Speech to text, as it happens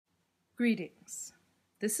Greetings.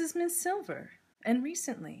 This is Miss Silver, and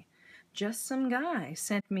recently, just some guy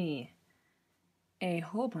sent me a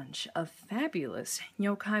whole bunch of fabulous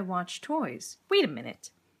Yokai Watch toys. Wait a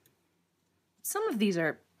minute. Some of these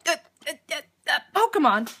are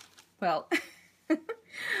Pokemon. Well,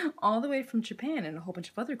 all the way from Japan and a whole bunch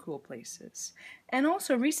of other cool places. And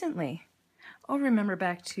also recently, remember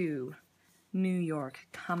back to New York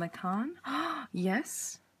Comic-Con?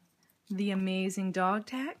 Yes, the amazing dog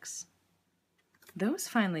tags. Those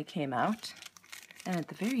finally came out. And at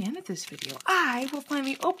the very end of this video, I will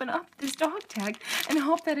finally open up this dog tag and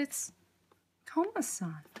hope that it's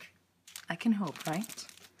KOMASAN. I can hope, right?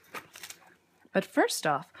 But first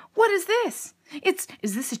off, what is this?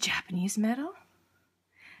 Is this a Japanese medal?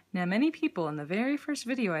 Now, many people in the very first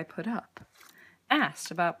video I put up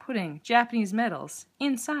asked about putting Japanese medals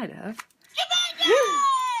inside of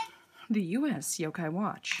the US Yokai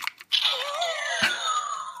Watch.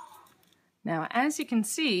 Now, as you can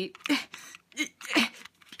see, it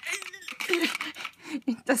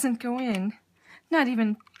doesn't go in, not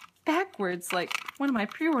even backwards like one of my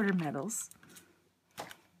pre-order medals.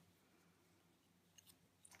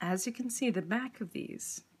 As you can see, the back of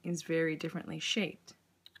these is very differently shaped.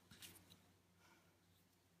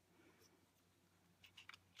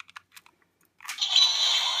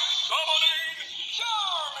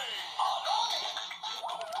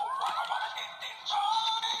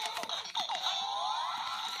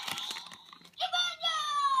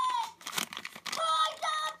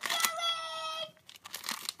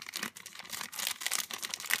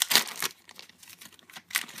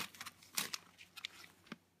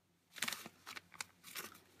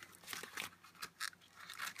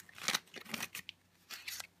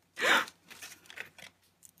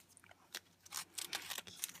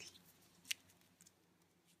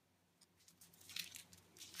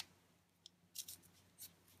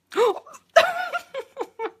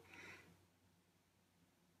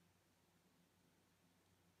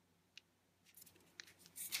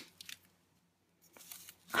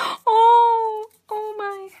 Oh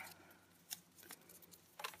my.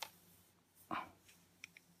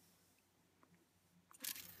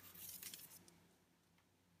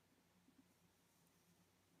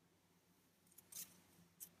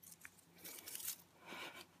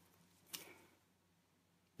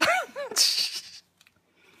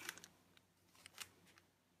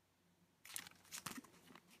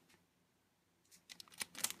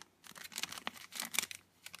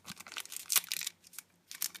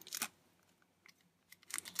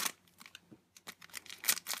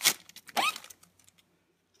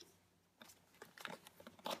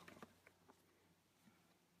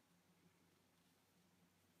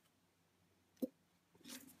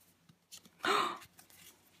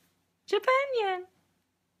 Jibanyan.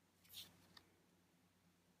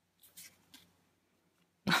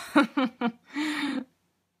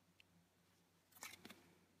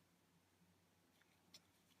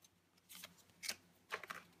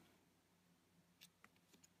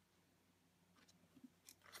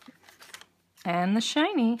 And the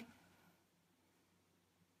shiny.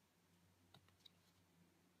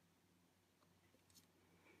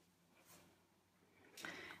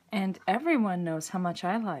 And everyone knows how much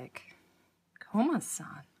I like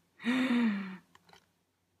KOMASAN.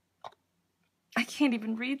 I can't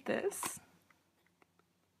even read this.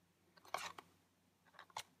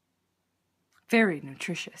 Very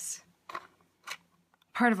nutritious.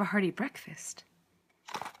 Part of a hearty breakfast.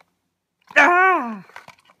 Ah!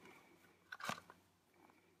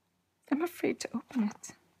 I'm afraid to open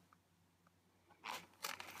it.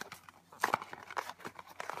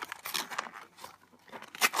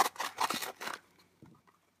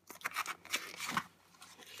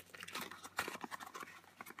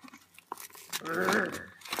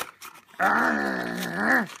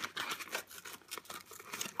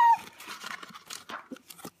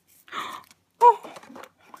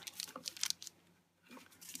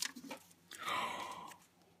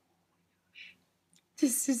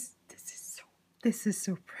 This is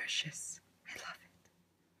so precious. I love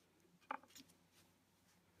it.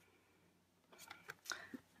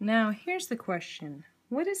 Now, here's the question.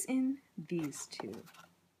 What is in these two?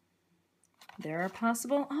 There are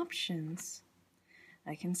possible options.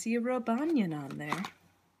 I can see a Jibanyan on there.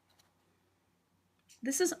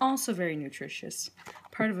 This is also very nutritious.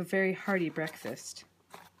 Part of a very hearty breakfast.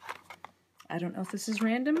 I don't know if this is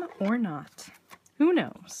random or not. Who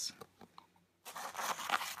knows?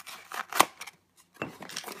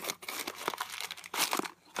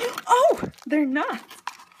 Oh, they're not.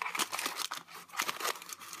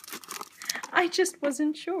 I just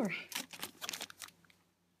wasn't sure.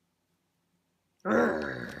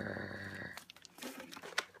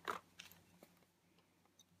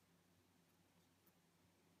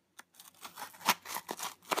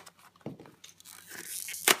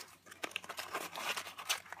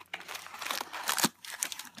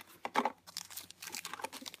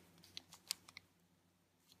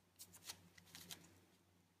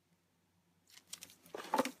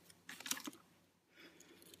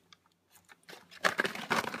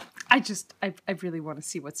 I really want to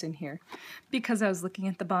see what's in here. Because I was looking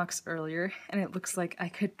at the box earlier, and it looks like I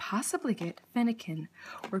could possibly get Fennekin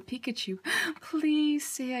or Pikachu. Please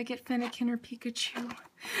say I get Fennekin or Pikachu.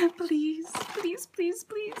 Please, please, please,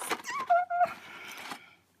 please.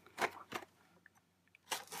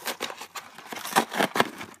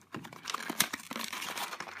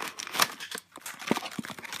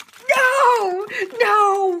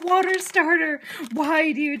 No, water starter.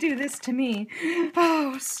 Why do you do this to me?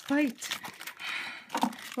 Oh, spite.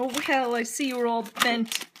 Oh, hell, I see you're all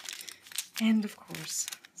bent. And, of course,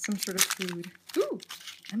 some sort of food. Ooh,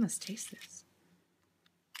 I must taste this.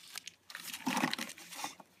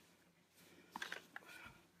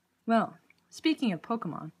 Well, speaking of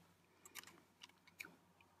Pokemon.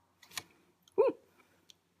 Ooh.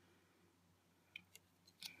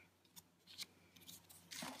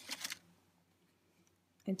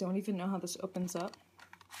 I don't even know how this opens up.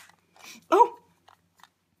 Oh!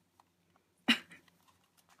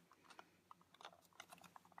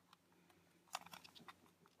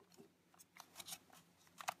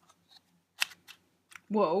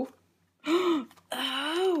 Whoa.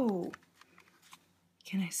 Oh!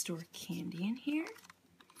 Can I store candy in here?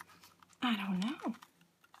 I don't know.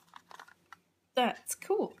 That's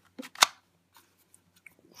cool.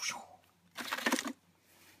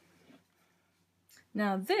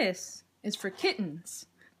 Now this is for kittens,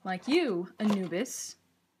 like you, Anubis.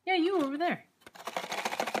 Yeah, you over there.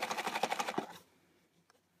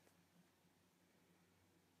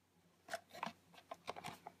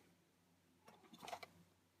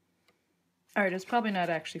 Alright, it's probably not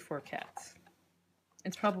actually for cats.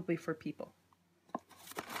 It's probably for people.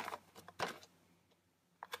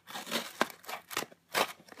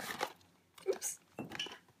 Oops.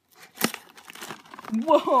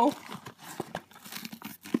 Whoa!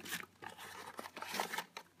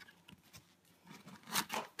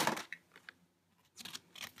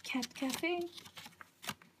 Cat Cafe.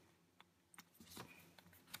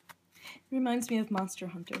 Reminds me of Monster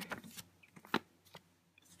Hunter.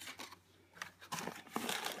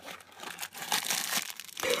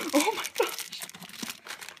 Oh my gosh!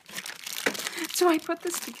 So I put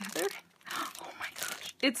this together? Oh my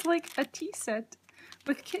gosh. It's like a tea set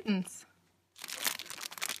with kittens.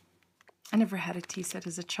 I never had a tea set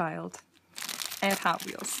as a child. I had Hot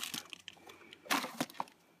Wheels.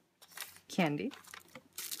 Candy.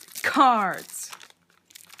 Cards.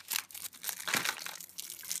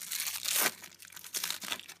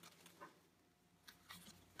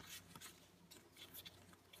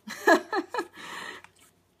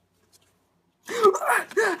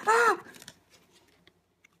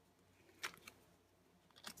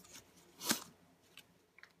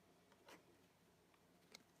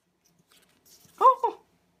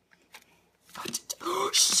 Oh,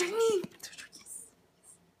 shiny.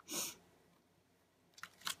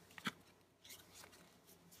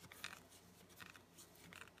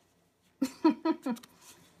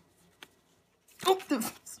 Oh,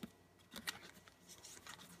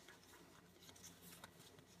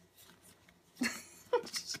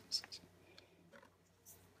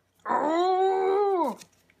 oh.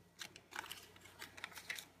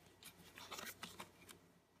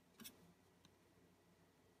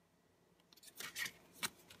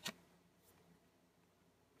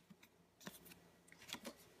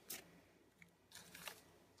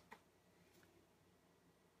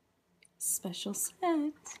 Special set.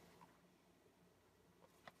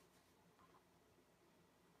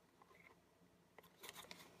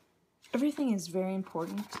 Everything is very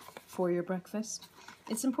important for your breakfast.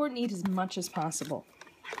 It's important to eat as much as possible.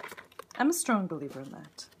 I'm a strong believer in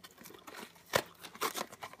that.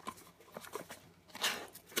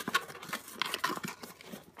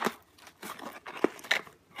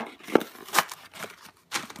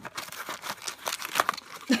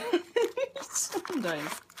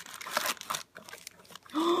 Sometimes.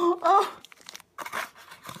 Oh!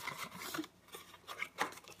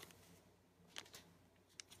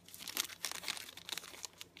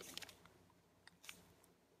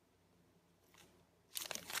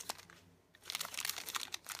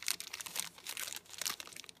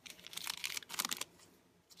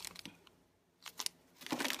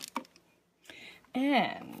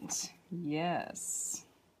 And, yes,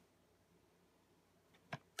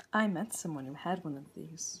 I met someone who had one of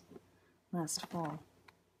these last fall.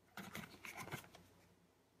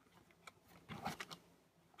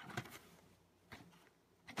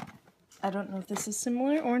 I don't know if this is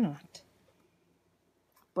similar or not,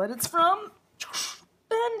 but it's from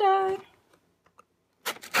Bandai.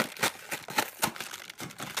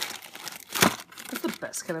 It's the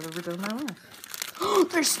best cut I've ever done in my life. Oh,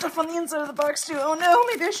 there's stuff on the inside of the box too. Oh no,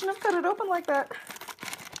 maybe I shouldn't have cut it open like that.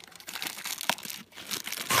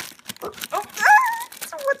 Oh,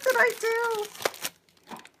 so what did I do?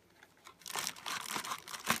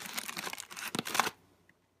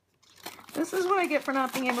 This is what I get for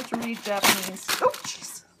not being able to read Japanese. Oh,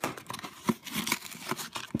 jeez.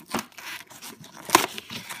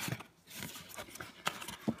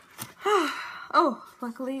 Oh,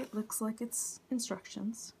 luckily it looks like it's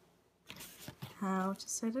instructions. How to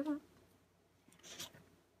set it up.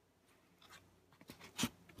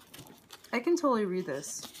 I can totally read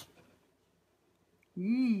this.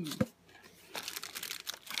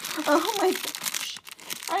 Oh my gosh.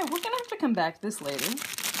 Alright, we're gonna have to come back to this later.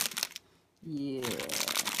 Yeah.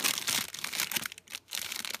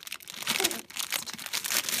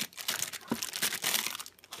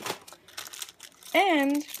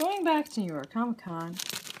 And going back to New York Comic-Con,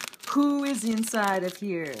 who is inside of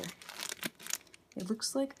here? It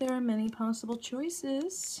looks like there are many possible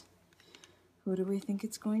choices. Who do we think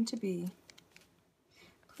it's going to be?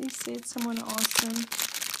 Please say it's someone awesome.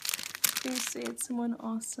 Please say it's someone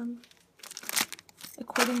awesome.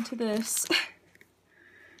 According to this,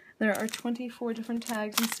 there are 24 different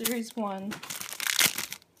tags in Series 1.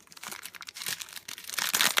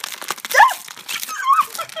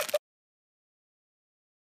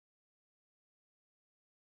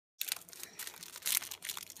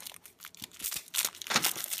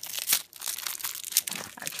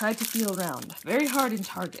 I tried to feel around very hard in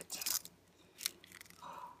Target.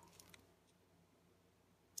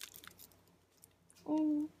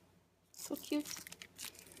 Oh, so cute.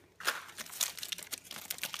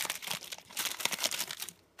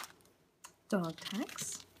 Dog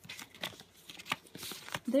tags.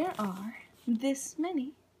 There are this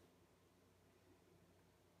many.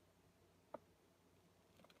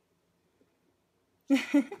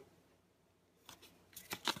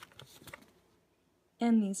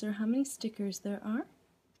 And these are how many stickers there are.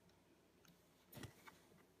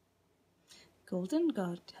 Golden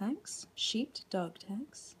dog tags, sheeped dog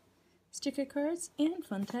tags, sticker cards, and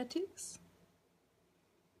fun tattoos.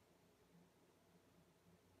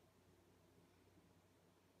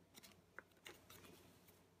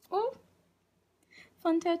 Oh,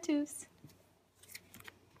 fun tattoos.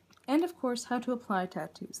 And of course, how to apply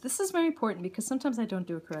tattoos. This is very important because sometimes I don't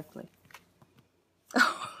do it correctly.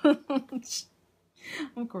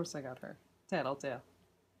 Of course I got her. Tattletale.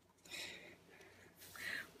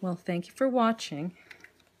 Well, thank you for watching.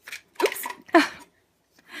 Oops.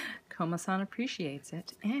 KOMASAN appreciates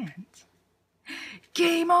it. And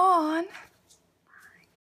game on!